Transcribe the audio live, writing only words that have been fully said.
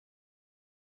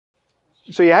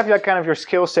So you have that kind of your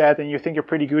skill set and you think you're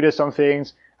pretty good at some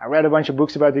things. I read a bunch of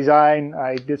books about design.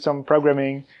 I did some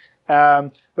programming.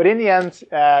 But in the end,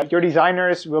 your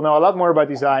designers will know a lot more about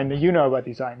design than you know about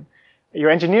design. Your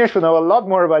engineers will know a lot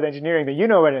more about engineering than you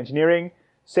know about engineering.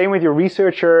 Same with your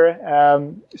researcher.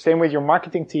 Same with your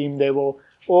marketing team. They will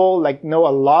all know a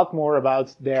lot more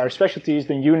about their specialties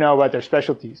than you know about their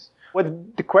specialties.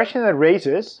 What the question that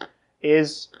raises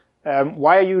is,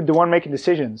 why are you the one making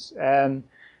decisions? And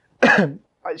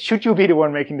should you be the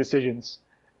one making decisions?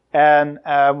 And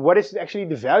what is actually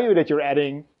the value that you're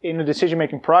adding in the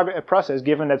decision-making process,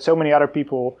 given that so many other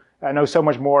people know so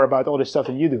much more about all this stuff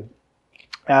than you do?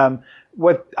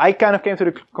 What I kind of came to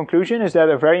the conclusion is that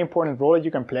a very important role that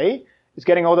you can play is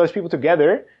getting all those people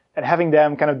together and having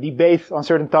them kind of debate on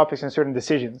certain topics and certain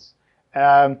decisions.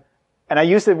 And I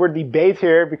use the word debate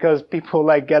here because people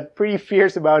get pretty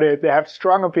fierce about it. They have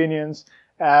strong opinions.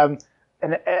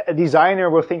 And a designer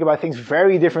will think about things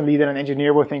very differently than an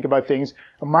engineer will think about things.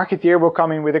 A marketeer will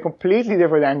come in with a completely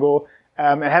different angle.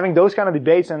 And having those kind of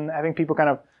debates and having people kind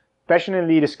of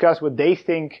passionately discuss what they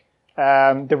think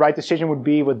the right decision would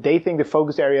be, what they think the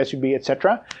focus areas should be,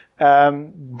 etc.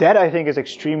 That I think is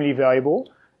extremely valuable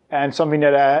and something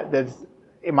that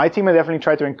in my team I definitely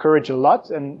try to encourage a lot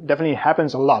and definitely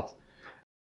happens a lot.